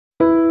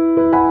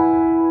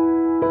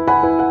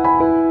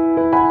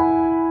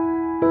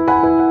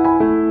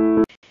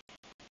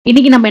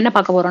இன்னைக்கு நம்ம என்ன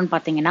பார்க்க போறோம்னு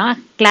பார்த்தீங்கன்னா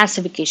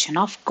கிளாசிஃபிகேஷன்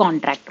ஆஃப்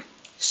கான்ட்ராக்ட்.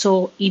 ஸோ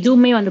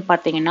இதுவுமே வந்து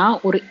பார்த்தீங்கன்னா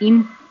ஒரு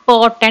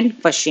இம்பார்ட்டன்ட்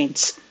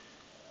கொஷின்ஸ்.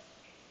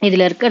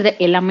 இதில் இருக்கிறது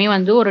எல்லாமே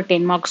வந்து ஒரு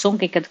 10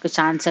 மார்க்ஸும் கேட்கறதுக்கு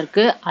சான்ஸ்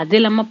இருக்கு. அது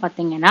இல்லாமல்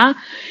பார்த்தீங்கன்னா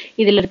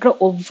இதில் இருக்கிற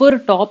ஒவ்வொரு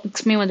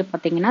டாபிக்ஸுமே வந்து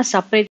பார்த்தீங்கன்னா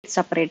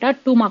செப்பரேட்டாக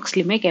 2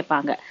 மார்க்ஸ்லையுமே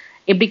கேட்பாங்க.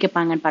 எப்படி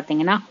கேட்பாங்கன்னு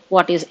பார்த்தீங்கன்னா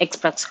what is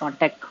express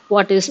contract,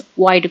 what is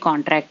void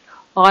contract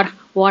R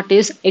what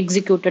is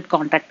executed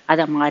contract,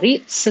 அதை மாதிரி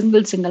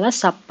சிங்கிளாக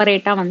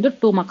செப்பரேட்டாக வந்து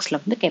 2 மார்க்ஸில்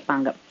வந்து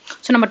கேட்பாங்க.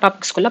 ஸோ நம்ம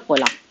டாபிக்ஸ்குள்ளே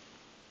போகலாம்.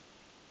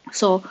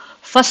 ஸோ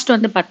ஃபர்ஸ்ட்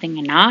வந்து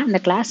பார்த்தீங்கன்னா இந்த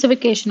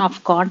கிளாசிஃபிகேஷன் ஆஃப்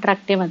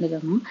கான்ட்ராக்டே வந்து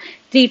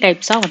 3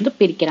 டைப்ஸாக வந்து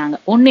பிரிக்கிறாங்க.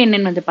 ஒன்று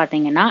என்னன்னு வந்து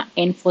பார்த்தீங்கன்னா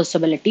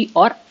என்ஃபோர்ஸபிலிட்டி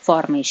R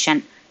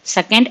formation,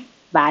 second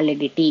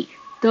validity,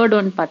 third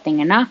one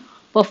பார்த்தீங்கன்னா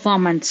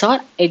பெர்ஃபார்மன்ஸ்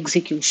ஆர்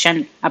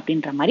எக்ஸிக்யூஷன்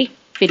அப்படின்ற மாதிரி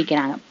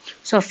பிரிக்கிறாங்க.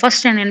 ஸோ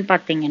ஃபர்ஸ்ட் என்னன்னு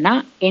பார்த்தீங்கன்னா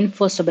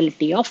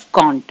என்ஃபோர்ஸபிலிட்டி ஆஃப்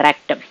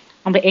கான்ட்ராக்ட்.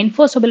 அந்த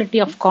என்ஃபோர்ஸபிலிட்டி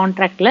ஆஃப்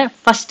கான்ட்ராக்ட்ல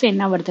ஃபர்ஸ்ட்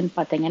என்ன வருதுன்னு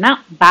பார்த்தீங்கன்னா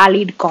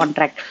வேலிட்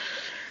கான்ட்ராக்ட்.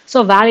 ஸோ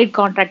வேலிட்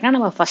கான்ட்ராக்ட்னா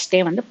நம்ம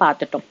ஃபர்ஸ்டே வந்து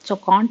பார்த்துட்டோம். ஸோ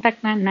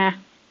கான்ட்ராக்ட்னா என்ன?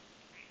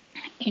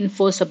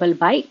 Enforceable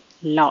by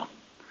law.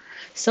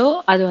 ஸோ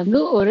அது வந்து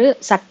ஒரு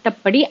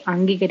சட்டப்படி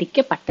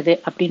அங்கீகரிக்கப்பட்டது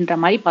அப்படின்ற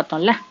மாதிரி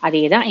பார்த்தோம்ல,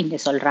 அதே தான் இங்கே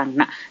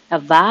சொல்கிறாங்கன்னா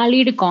த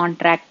valid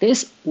contract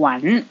is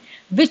one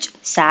which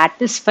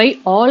satisfy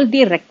all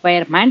the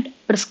requirement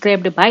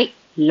prescribed by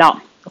லா.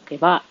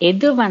 ஓகேவா?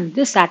 எது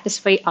வந்து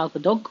சாட்டிஸ்ஃபை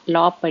ஆகுதோ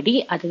லா படி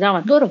அதுதான்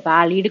வந்து ஒரு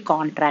வேலிட்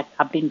கான்ட்ராக்ட்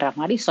அப்படின்ற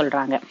மாதிரி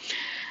சொல்கிறாங்க.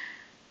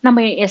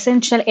 நம்ம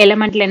எசென்ஷியல்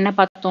எலிமெண்ட்ல என்ன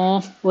பார்த்தோம்?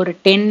 ஒரு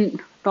 10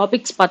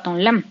 டாபிக்ஸ்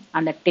பார்த்தோம்ல,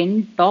 அந்த 10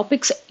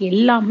 டாபிக்ஸ்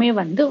எல்லாமே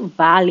வந்து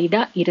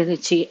வேலிடா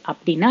இருந்துச்சு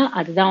அப்படின்னா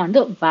அதுதான் வந்து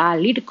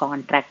வேலிட்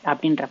கான்ட்ராக்ட்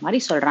அப்படின்ற மாதிரி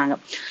சொல்றாங்க.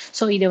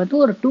 ஸோ இதை வந்து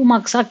ஒரு 2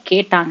 மார்க்ஸா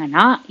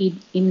கேட்டாங்கன்னா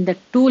இந்த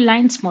 2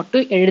 லைன்ஸ்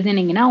மட்டும்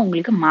எழுதுனீங்கன்னா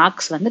உங்களுக்கு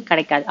மார்க்ஸ் வந்து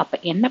கிடைக்காது. அப்ப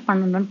என்ன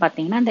பண்ணணும்னு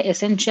பார்த்தீங்கன்னா இந்த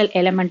எசென்ஷியல்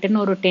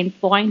எலிமெண்ட்னு ஒரு 10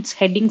 பாயிண்ட்ஸ்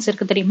ஹெட்டிங்ஸ்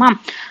இருக்கு தெரியுமா,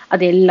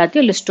 அது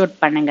எல்லாத்தையும் லிஸ்ட்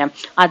அவுட் பண்ணுங்க.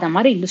 அதை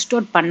மாதிரி லிஸ்ட்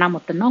அவுட் பண்ணா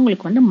மட்டும்தான்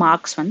உங்களுக்கு வந்து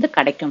மார்க்ஸ் வந்து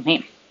கிடைக்குமே.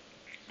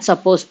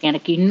 சப்போஸ்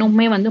எனக்கு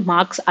இன்னுமே வந்து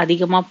மார்க்ஸ்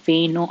அதிகமாக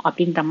வேணும்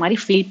அப்படின்ற மாதிரி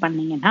ஃபீல்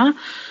பண்ணீங்கன்னா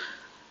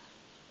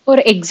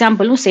ஒரு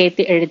எக்ஸாம்பிளும்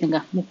சேர்த்து எழுதுங்க.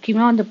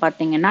 முக்கியமாக வந்து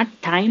பார்த்தீங்கன்னா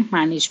டைம்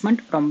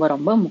மேனேஜ்மெண்ட் ரொம்ப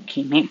ரொம்ப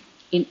முக்கியமே.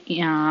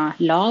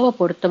 லாவை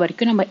பொறுத்த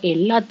வரைக்கும் நம்ம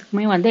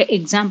எல்லாத்துக்குமே வந்து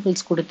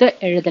எக்ஸாம்பிள்ஸ் கொடுத்து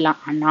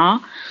எழுதலாம். ஆனால்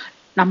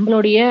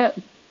நம்மளுடைய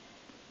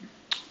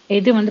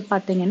இது வந்து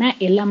பார்த்தீங்கன்னா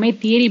எல்லாமே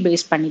தியரி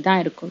பேஸ் பண்ணி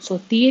தான் இருக்கும். ஸோ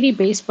தியரி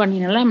பேஸ்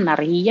பண்ணினால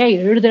நிறைய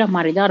எழுதுகிற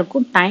மாதிரி தான்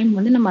இருக்கும். டைம்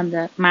வந்து நம்ம அந்த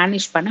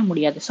மேனேஜ் பண்ண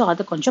முடியாது. ஸோ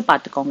அதை கொஞ்சம்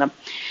பார்த்துக்கோங்க.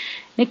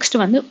 நெக்ஸ்ட்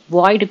வந்து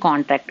வாய்டு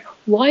கான்ட்ராக்ட்.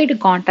 வாய்டு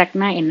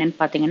கான்ட்ராக்ட்னா என்னன்னு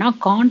பார்த்தீங்கன்னா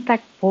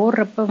கான்ட்ராக்ட்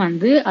போடுறப்ப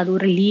வந்து அது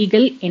ஒரு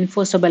லீகல்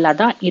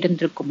என்ஃபோர்ஸபிளாக தான்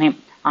இருந்திருக்குமே.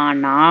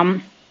 ஆனால்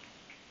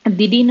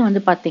திடீர்னு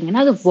வந்து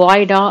பார்த்தீங்கன்னா அது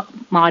வாய்டாக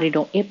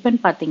மாறிடும்.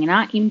 எப்பன்னு பார்த்தீங்கன்னா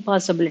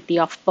இம்பாசிபிலிட்டி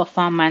ஆஃப்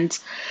பர்ஃபார்மன்ஸ்,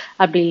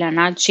 அப்படி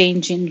இல்லைன்னா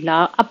சேஞ்ச் இன்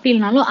லா, அப்படி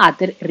இல்லைனாலும்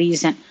other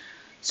reason.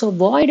 So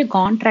void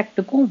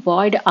கான்ட்ராக்டுக்கும்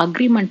void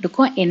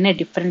அக்ரிமெண்ட்டுக்கும் என்ன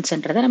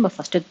டிஃப்ரென்ஸ்ன்றதை நம்ம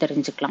ஃபஸ்ட்டு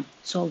தெரிஞ்சுக்கலாம்.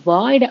 ஸோ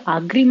வாய்டு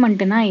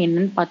அக்ரிமெண்ட்னா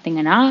என்னன்னு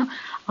பார்த்தீங்கன்னா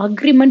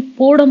அக்ரிமெண்ட்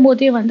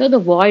போடும்போதே வந்து அது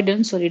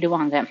வாய்டுன்னு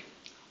சொல்லிடுவாங்க.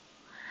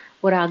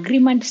 ஒரு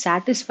அக்ரிமெண்ட்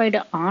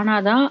சாட்டிஸ்ஃபைடு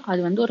ஆனாதான் அது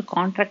வந்து ஒரு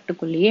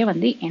கான்ட்ராக்டுக்குள்ளேயே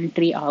வந்து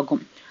என்ட்ரி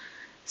ஆகும்.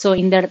 ஸோ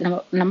இந்த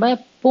நம்ம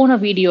போன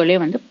வீடியோலே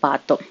வந்து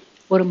பார்த்தோம்.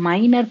 ஒரு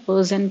மைனர்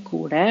பர்சன்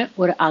கூட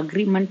ஒரு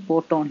அக்ரிமெண்ட்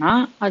போட்டோம்னா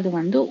அது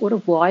வந்து ஒரு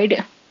வாய்டு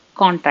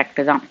கான்ட்ராக்ட்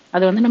தான்.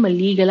 அது வந்து நம்ம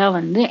லீகலாக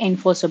வந்து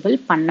என்ஃபோர்ஸபிள்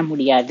பண்ண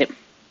முடியாது.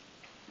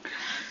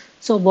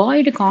 ஸோ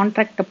வாய்டு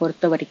கான்ட்ராக்டை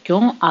பொறுத்த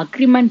வரைக்கும்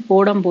அக்ரிமெண்ட்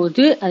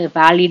போடும்போது அது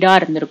வேலிடாக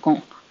இருந்திருக்கும்.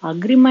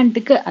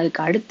 அக்ரிமெண்ட்டுக்கு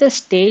அதுக்கு அடுத்த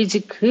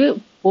ஸ்டேஜுக்கு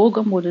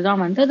போகும்போது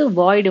தான் வந்து அது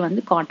வாய்டு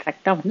வந்து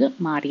கான்ட்ராக்டாக வந்து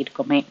மாறி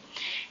இருக்குமே.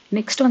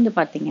 நெக்ஸ்ட் வந்து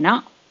பார்த்தீங்கன்னா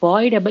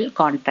வாய்டபிள்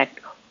கான்ட்ராக்ட்.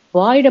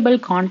 வாய்டபிள்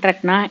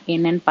கான்ட்ராக்ட்னா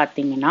என்னன்னு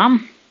பார்த்தீங்கன்னா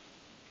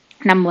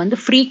நம்ம வந்து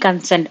ஃப்ரீ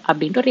கன்சென்ட்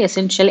அப்படின்ற ஒரு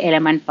எசென்ஷியல்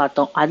எலிமெண்ட்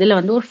பார்த்தோம். அதில்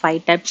வந்து ஒரு 5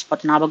 டைப்ஸ்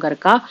பார்த்தோம். ஞாபகம்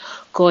இருக்கா?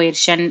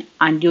 கோயர்ஷன்,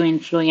 அன்டியூ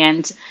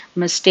இன்ஃப்ளூயன்ஸ்,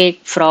 மிஸ்டேக்,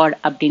 ஃப்ராட்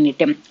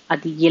அப்படின்ட்டு.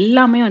 அது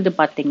எல்லாமே வந்து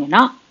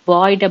பார்த்தீங்கன்னா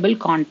வாய்டபிள்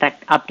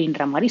கான்ட்ராக்ட்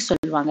அப்படின்ற மாதிரி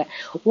சொல்லுவாங்க.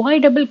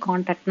 வாய்டபிள்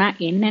கான்ட்ராக்ட்னா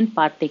என்னன்னு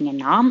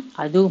பார்த்தீங்கன்னா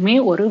அதுவுமே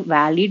ஒரு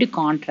வேலிட்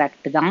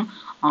கான்ட்ராக்ட் தான்.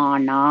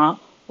 ஆனால்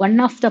ஒன்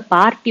ஆஃப் த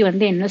பார்ட்டி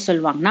வந்து என்ன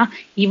சொல்லுவாங்கன்னா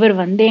இவர்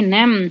வந்து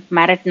என்ன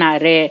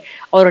மிரட்டினாரு,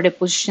 அவருடைய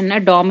பொசிஷனை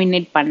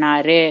டாமினேட்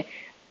பண்ணாரு,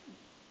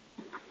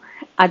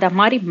 அத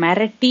மாதிரி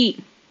மிரட்டி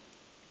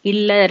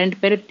இல்லை 2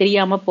 பேரும்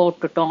தெரியாம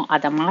போட்டுட்டோம்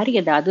அத மாதிரி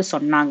ஏதாவது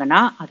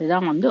சொன்னாங்கன்னா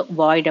அதுதான் வந்து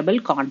வாய்டபிள்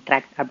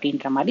கான்ட்ராக்ட்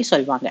அப்படின்ற மாதிரி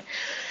சொல்லுவாங்க.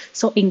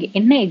 ஸோ இங்க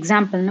என்ன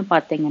எக்ஸாம்பிள்னு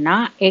பார்த்தீங்கன்னா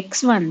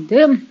எக்ஸ் வந்து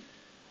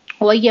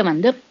ஒய்யை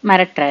வந்து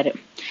மிரட்டுறாரு.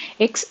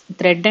 X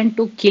threatened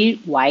to kill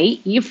Y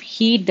if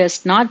he does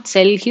not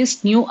sell his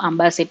new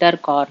ambassador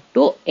car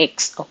to X.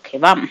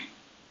 ஓகேவா?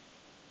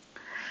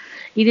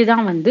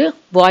 இதுதான் வந்து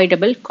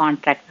வாய்டபிள்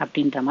கான்ட்ராக்ட்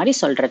அப்படின்ற மாதிரி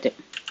சொல்றது.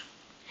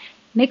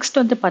 நெக்ஸ்ட்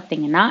வந்து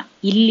பார்த்தீங்கன்னா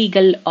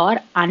இல்லீகல் ஆர்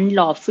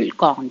அன்லாஃபுல்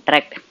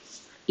கான்ட்ராக்ட்.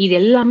 இது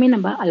எல்லாமே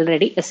நம்ம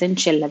ஆல்ரெடி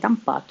எசென்ஷியலில் தான்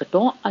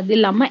பார்த்துட்டோம். அது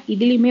இல்லாமல்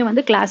இதுலேயுமே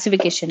வந்து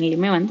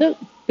கிளாசிஃபிகேஷன்லையுமே வந்து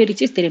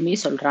பிரித்து திரும்பி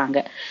சொல்கிறாங்க.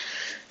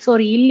 ஸோ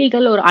ஒரு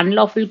இல்லீகல் ஒரு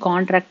அன்லாஃபுல்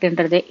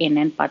கான்ட்ராக்ட்ன்றது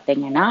என்னன்னு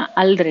பார்த்தீங்கன்னா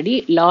ஆல்ரெடி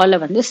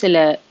லாவில் வந்து சில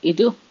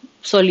இது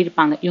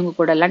சொல்லியிருப்பாங்க இவங்க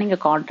கூட எல்லாம் நீங்க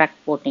கான்ட்ராக்ட்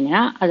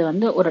போட்டீங்கன்னா அது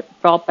வந்து ஒரு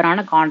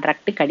ப்ராப்பரான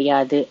கான்ட்ராக்ட்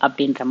கிடையாது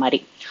அப்படின்ற மாதிரி.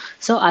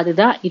 ஸோ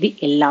அதுதான் இது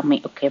எல்லாமே.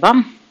 ஓகேவா?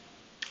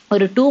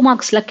 ஒரு 2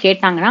 மார்க்ஸ்ல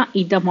கேட்டாங்கன்னா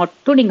இதை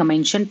மட்டும் நீங்க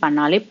மென்ஷன்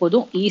பண்ணாலே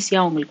போதும்,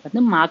 ஈஸியா உங்களுக்கு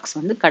வந்து மார்க்ஸ்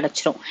வந்து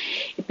கிடைச்சிரும்.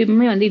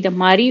 எப்பயுமே வந்து இதை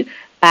மாதிரி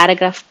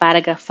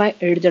பேராகிராஃபா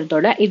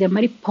எழுதுறதோட இதை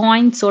மாதிரி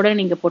பாயிண்ட்ஸோட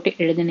நீங்க போட்டு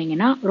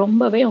எழுதுனீங்கன்னா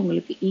ரொம்பவே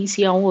உங்களுக்கு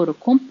ஈஸியாகவும்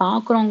இருக்கும்.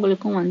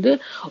 பார்க்குறவங்களுக்கும் வந்து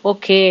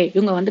ஓகே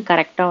இவங்க வந்து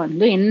கரெக்டா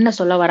வந்து என்ன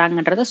சொல்ல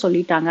வராங்கன்றத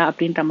சொல்லிட்டாங்க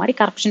அப்படின்ற மாதிரி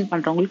கரெக்ஷன்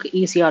பண்றவங்களுக்கு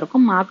ஈஸியா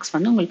இருக்கும். மார்க்ஸ்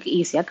வந்து உங்களுக்கு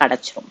ஈஸியா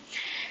கிடைச்சிரும்.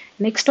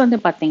 நெக்ஸ்ட் வந்து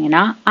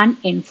பாத்தீங்கன்னா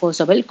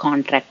அன்என்ஃபோர்ஸபிள்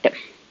கான்ட்ராக்ட்.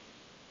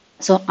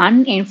 ஸோ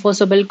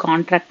அன்என்ஃபோர்ஸபிள்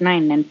கான்ட்ராக்ட்னா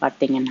என்னன்னு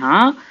பார்த்தீங்கன்னா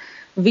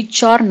which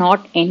are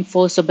not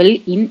enforceable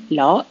in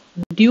law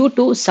due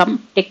to some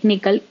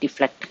technical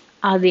defect.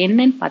 அது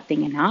என்னன்னு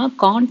பார்த்தீங்கன்னா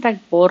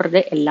கான்ட்ராக்ட்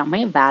போடுறது எல்லாமே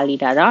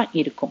வேலிடாக தான்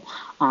இருக்கும்.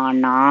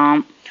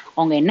 ஆனால்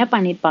அவங்க என்ன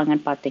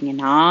பண்ணியிருப்பாங்கன்னு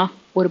பார்த்தீங்கன்னா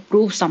ஒரு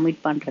ப்ரூஃப்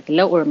சப்மிட்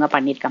பண்ணுறதுல ஒழுங்காக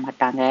பண்ணியிருக்க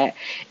மாட்டாங்க.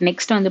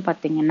 நெக்ஸ்ட் வந்து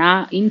பார்த்தீங்கன்னா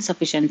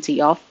இன்சஃபிஷியன்சி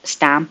ஆஃப்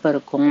ஸ்டாம்ப்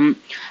இருக்கும்.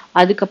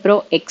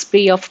 அதுக்கப்புறம்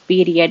expiry of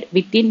period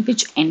within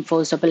which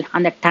enforceable,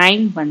 அந்த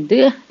டைம் வந்து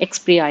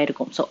எக்ஸ்பிரி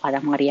ஆயிருக்கும். ஸோ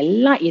அதை மாதிரி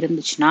எல்லாம்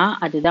இருந்துச்சுன்னா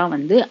அதுதான்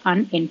வந்து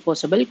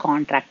அன்என்ஃபோர்ஸபிள்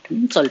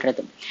கான்ட்ராக்ட்னு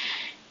சொல்றது.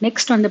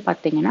 நெக்ஸ்ட் வந்து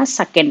பார்த்தீங்கன்னா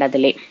செகண்ட்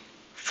அதிலே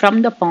from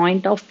the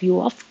point of view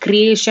of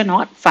creation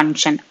R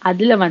function,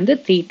 அதில் வந்து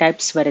 3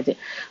 டைப்ஸ் வருது.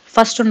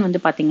 ஃபர்ஸ்ட் ஒன் வந்து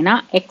பார்த்தீங்கன்னா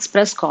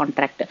எக்ஸ்பிரஸ்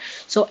கான்ட்ராக்ட்.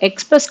 ஸோ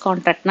எக்ஸ்பிரஸ்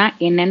கான்ட்ராக்ட்னா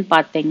என்னன்னு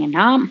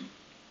பார்த்தீங்கன்னா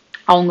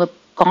அவங்க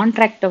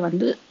கான்ட்ராக்டை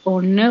வந்து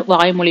ஒன்று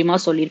வாய் மூலியமா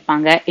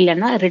சொல்லியிருப்பாங்க,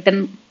 இல்லைன்னா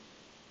ரிட்டன்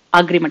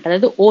அக்ரிமெண்ட்,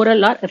 அதாவது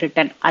ஓரல் ஆர்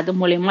ரிட்டன், அது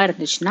மூலயமா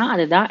இருந்துச்சுன்னா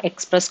அதுதான்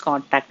எக்ஸ்பிரஸ்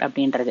கான்ட்ராக்ட்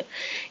அப்படின்றது.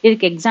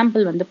 இதுக்கு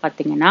எக்ஸாம்பிள் வந்து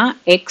பார்த்தீங்கன்னா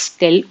எக்ஸ்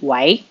டெல்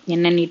ஒய்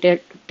என்ன நீ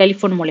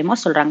டெலிஃபோன் மூலயமா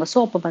சொல்றாங்க. ஸோ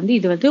அப்போ வந்து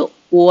இது வந்து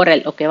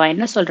ஓரல். ஓகேவா?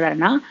 என்ன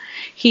சொல்றாருன்னா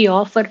he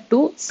offer to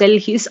sell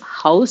his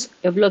house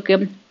எவ்வளோக்கு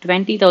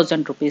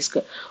 20,000 rupeesக்கு.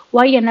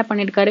 ஒய் என்ன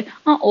பண்ணியிருக்காரு,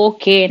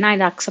 ஓகே நான்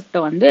இதை அக்செப்டை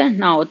வந்து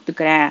நான்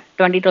ஒத்துக்கிறேன்,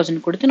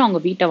 20,000 கொடுத்து நான்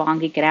உங்கள் வீட்டை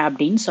வாங்கிக்கிறேன்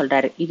அப்படின்னு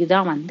சொல்றாரு.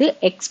 இதுதான் வந்து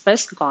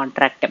எக்ஸ்பிரஸ்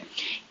கான்ட்ராக்ட்.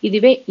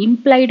 இதுவே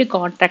இம்ப்ளைடு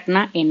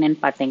கான்ட்ராக்ட்னா என்னன்னு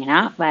பார்த்தீங்கன்னா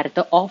வேர்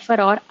த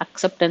offer R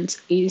acceptance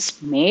is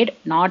made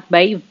not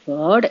by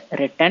word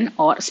return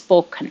R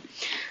spoken.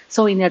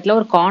 So இந்த இடத்துல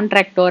ஒரு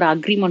கான்ட்ராக்டோ ஒரு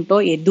அக்ரிமெண்ட்டோ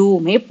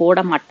எதுவுமே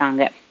போட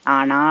மாட்டாங்க.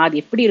 ஆனால் அது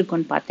எப்படி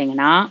இருக்குன்னு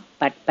பார்த்தீங்கன்னா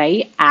but by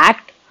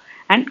act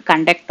and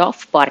conduct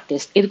of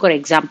parties. இதுக்கு ஒரு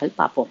எக்ஸாம்பிள்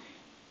பார்ப்போம்.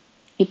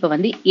 இப்போ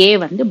வந்து ஏ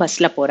வந்து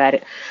பஸ்ஸில் போகிறாரு.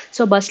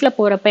 ஸோ பஸ்ஸில்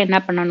போகிறப்ப என்ன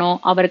பண்ணணும்,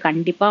 அவர்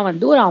கண்டிப்பாக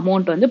வந்து ஒரு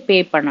அமௌண்ட் வந்து பே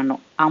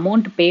பண்ணணும்.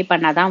 அமௌண்ட் பே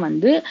பண்ணால் தான்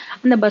வந்து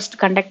அந்த பஸ்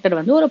கண்டக்டர்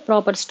வந்து ஒரு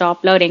ப்ராப்பர்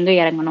ஸ்டாப்பில் அவர் எங்கே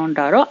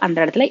இறங்கணுன்றாரோ அந்த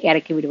இடத்துல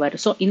இறக்கி விடுவார்.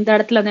 ஸோ இந்த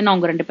இடத்துல வந்து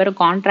அவங்க 2 பேரும்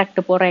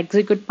கான்ட்ராக்ட் போகிற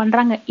எக்ஸிக்யூட்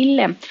பண்ணுறாங்க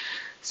இல்லை.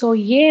 ஸோ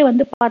ஏ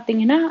வந்து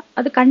பார்த்தீங்கன்னா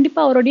அது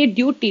கண்டிப்பாக அவருடைய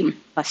டியூட்டி,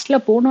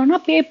 பஸ்ஸில் போகணுன்னா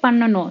பே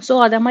பண்ணணும். ஸோ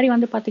அதை மாதிரி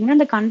வந்து பார்த்தீங்கன்னா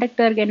அந்த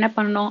கண்டக்டருக்கு என்ன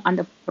பண்ணணும்,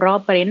 அந்த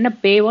ப்ராப்பர் என்ன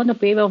பேவோ அந்த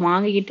பேவை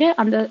வாங்கிக்கிட்டு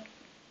அந்த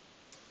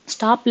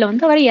ஸ்டாப்ல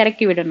வந்து அவரை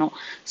இறக்கி விடணும்.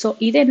 ஸோ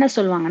இதை என்ன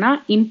சொல்லுவாங்கன்னா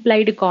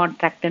இம்ப்ளைடு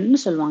கான்ட்ராக்ட்னு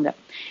சொல்லுவாங்க.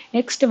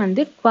 நெக்ஸ்ட்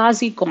வந்து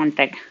குவாசி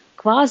கான்ட்ராக்ட்.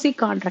 குவாசி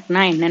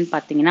கான்ட்ராக்ட்னா என்னன்னு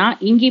பார்த்தீங்கன்னா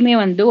இங்கேயுமே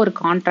வந்து ஒரு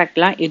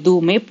கான்ட்ராக்ட்லாம்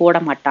எதுவுமே போட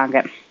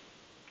மாட்டாங்க.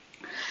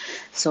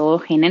 ஸோ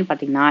என்னன்னு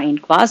பார்த்தீங்கன்னா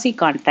இன் quasi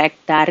contract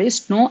there is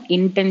no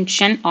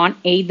intention on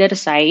either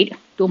side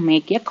to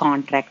make a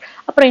contract.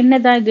 அப்புறம்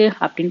என்னதான் இது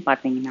அப்படின்னு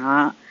பார்த்தீங்கன்னா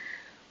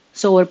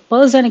ஸோ ஒரு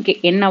பர்சனுக்கு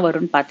என்ன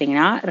வரும்னு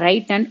பார்த்தீங்கன்னா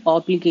right and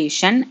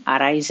application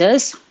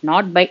arises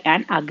not by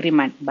an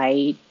agreement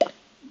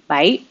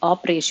by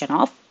operation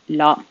of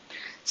law.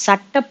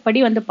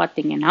 சட்டப்படி வந்து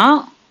பார்த்தீங்கன்னா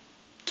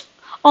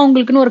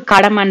அவங்களுக்குன்னு ஒரு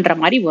கடமைன்ற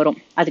மாதிரி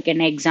வரும். அதுக்கு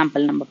என்ன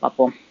எக்ஸாம்பிள் நம்ம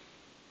பார்ப்போம்.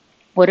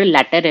 ஒரு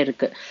லெட்டர்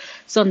இருக்கு.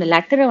 ஸோ அந்த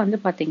லெட்டரை வந்து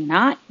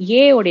பார்த்தீங்கன்னா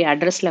ஏடைய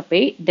அட்ரஸ்ல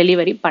போய்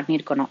டெலிவரி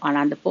பண்ணியிருக்கணும்.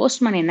 ஆனால் அந்த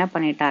போஸ்ட்மேன் என்ன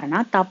பண்ணிட்டாருன்னா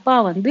தப்பா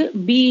வந்து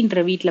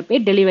பின்ற வீட்டில்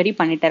போய் டெலிவரி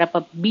பண்ணிட்டாரு.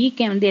 அப்போ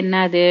பிக்கு வந்து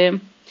என்னது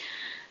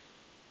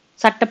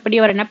சட்டப்படி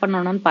அவர் என்ன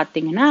பண்ணணும்னு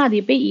பார்த்தீங்கன்னா அது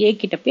போய் ஏ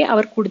கிட்ட போய்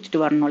அவர் கொடுத்துட்டு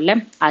வரணும்ல.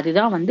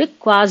 அதுதான் வந்து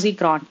குவாசி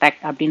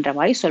கான்ட்ராக்ட் அப்படின்ற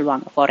மாதிரி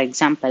சொல்லுவாங்க. For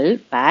example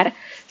where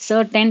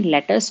certain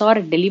letters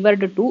R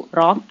delivered to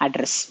wrong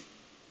address,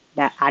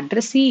 the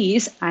addressee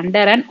is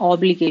under an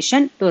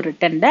obligation to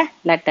return the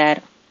letter.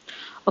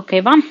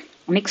 ஓகேவா?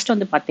 நெக்ஸ்ட்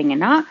வந்து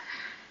பார்த்தீங்கன்னா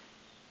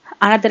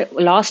another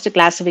last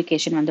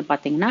classification வந்து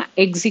பார்த்தீங்கன்னா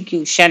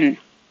execution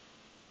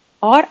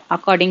R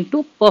according to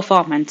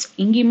performance.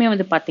 இங்கேயுமே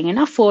வந்து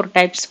பார்த்தீங்கன்னா 4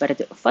 டைப்ஸ்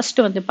வருது.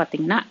 ஃபர்ஸ்ட் வந்து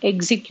பார்த்தீங்கன்னா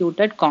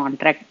எக்ஸிக்யூட்டட்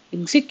கான்ட்ராக்ட்.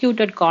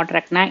 எக்ஸிக்யூட்டட்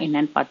கான்ட்ராக்ட்னா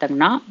என்னன்னு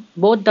பார்த்தீங்கன்னா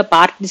போத் த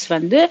பார்ட்டிஸ்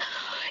வந்து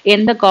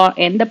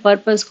எந்த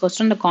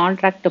பர்பஸ்க்கோசரம் இந்த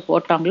கான்ட்ராக்ட்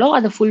போட்டாங்களோ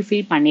அதை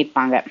ஃபுல்ஃபில்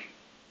பண்ணியிருப்பாங்க.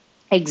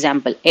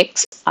 Example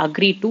X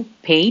agree to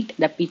paint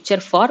the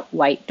picture for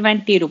Y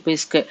 20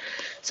 rupeesக்கு.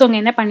 So அவங்க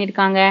என்ன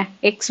பண்ணியிருக்காங்க,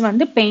 எக்ஸ்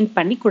வந்து பெயிண்ட்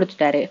பண்ணி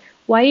கொடுத்துட்டாரு,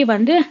 ஒய்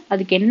வந்து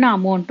அதுக்கு என்ன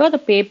அமௌண்ட்டோ அதை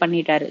பே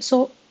பண்ணிட்டாரு. ஸோ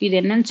இது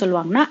என்னன்னு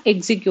சொல்லுவாங்கன்னா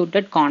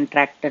எக்ஸிக்யூட்டட்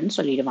கான்ட்ராக்ட்னு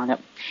சொல்லிடுவாங்க.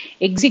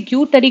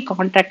 எக்ஸிக்யூட்டரி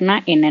கான்ட்ராக்ட்னா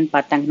என்னன்னு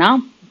பார்த்தாங்கன்னா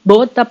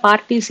போத் த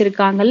பார்ட்டிஸ்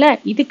இருக்காங்கல்ல,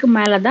 இதுக்கு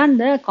மேலே தான்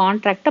இந்த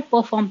கான்ட்ராக்டை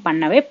பெர்ஃபார்ம்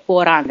பண்ணவே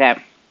போறாங்க.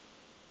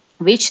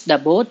 which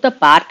both the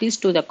parties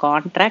to the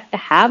contract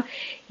have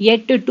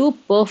yet to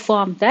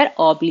perform their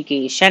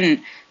obligation.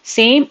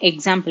 Same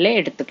எக்ஸாம்பிளே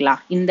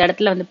எடுத்துக்கலாம். இந்த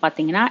இடத்துல வந்து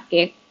பார்த்தீங்கன்னா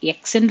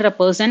எக்ஸ்ன்ற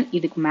பர்சன்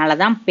இதுக்கு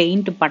மேலதான்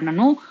பெயிண்ட்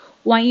பண்ணணும்,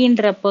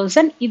 ஒய்ன்ற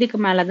பர்சன் இதுக்கு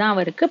மேலதான்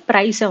அவருக்கு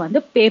பிரைஸை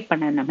வந்து பே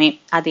பண்ணணுமே.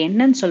 அது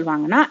என்னன்னு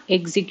சொல்லுவாங்கன்னா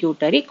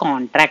எக்ஸிக்யூட்டரி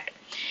கான்ட்ராக்ட்.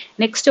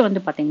 நெக்ஸ்ட் வந்து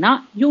பாத்தீங்கன்னா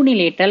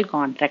யூனிலேட்டரல்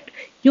கான்ட்ராக்ட்.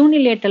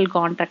 யூனிலேட்டரல்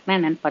கான்ட்ராக்ட்னா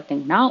என்னன்னு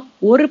பாத்தீங்கன்னா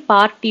ஒரு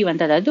பார்ட்டி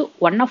வந்து, அதாவது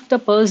ஒன் ஆஃப் த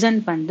பர்சன்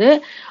வந்து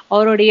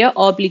அவருடைய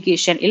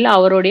ஆப்ளிகேஷன் இல்ல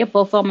அவருடைய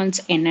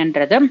பெர்ஃபார்மன்ஸ்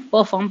என்னன்றத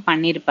பெர்ஃபார்ம்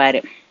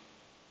பண்ணிருப்பாரு.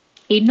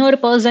 இன்னொரு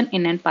பர்சன்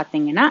என்னன்னு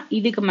பாத்தீங்கன்னா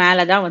இதுக்கு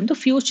மேலதான் வந்து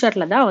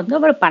ஃபியூச்சர்ல தான் வந்து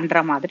அவர் பண்ற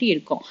மாதிரி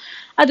இருக்கும்.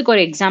 அதுக்கு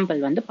ஒரு எக்ஸாம்பிள்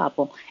வந்து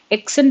பார்ப்போம்.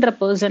 எக்ஸ்ன்ற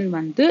பர்சன்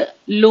வந்து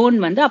லோன்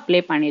வந்து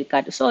அப்ளை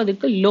பண்ணியிருக்காரு. ஸோ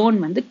அதுக்கு லோன்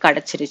வந்து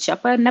கிடைச்சிருச்சு.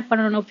 அப்ப என்ன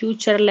பண்ணணும்,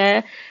 ஃபியூச்சர்ல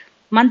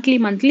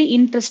மந்த்லி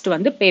இன்ட்ரெஸ்ட்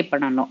வந்து பே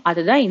பண்ணணும்.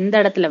 அதுதான் இந்த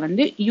இடத்துல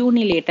வந்து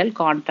யூனிலேட்டரல்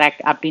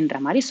கான்ட்ராக்ட் அப்படின்ற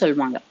மாதிரி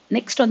சொல்லுவாங்க.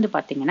 நெக்ஸ்ட் வந்து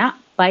பாத்தீங்கன்னா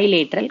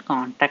பைலேட்டரல்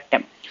கான்ட்ராக்ட்.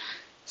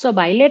 ஸோ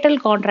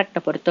பைலேட்டரல்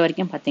கான்ட்ராக்டை பொறுத்த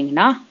வரைக்கும்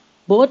பாத்தீங்கன்னா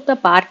போத் த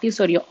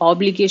பார்ட்டிஸோடைய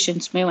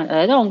ஆப்ளிகேஷன்ஸ்மே வந்து,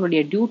 அதாவது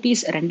அவங்களுடைய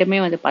டியூட்டிஸ் ரெண்டுமே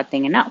வந்து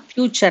பாத்தீங்கன்னா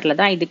ஃபியூச்சர்ல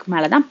தான் இதுக்கு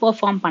மேலதான்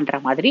பெர்ஃபார்ம் பண்ற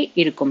மாதிரி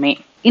இருக்குமே.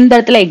 இந்த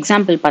இடத்துல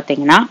எக்ஸாம்பிள்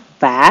பாத்தீங்கன்னா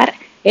வேர்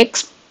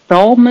X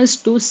promised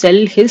to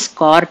sell his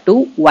car to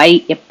Y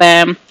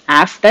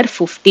after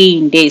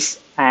 15 days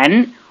and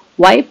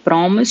Y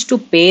promised to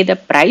pay the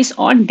price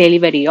on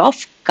delivery of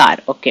car.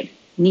 Okay,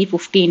 நீ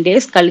 15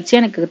 days கழிச்சு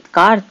எனக்கு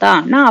கார்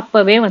தான், நான்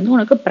அப்பவே வந்து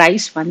உனக்கு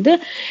பிரைஸ் வந்து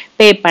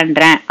பே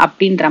பண்றேன்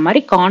அப்படின்ற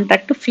மாதிரி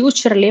கான்ட்ராக்ட்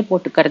ஃபியூச்சர்லயே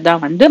போட்டுக்கிறது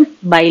தான் வந்து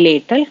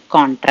பைலேட்டரல்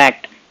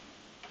கான்ட்ராக்ட்.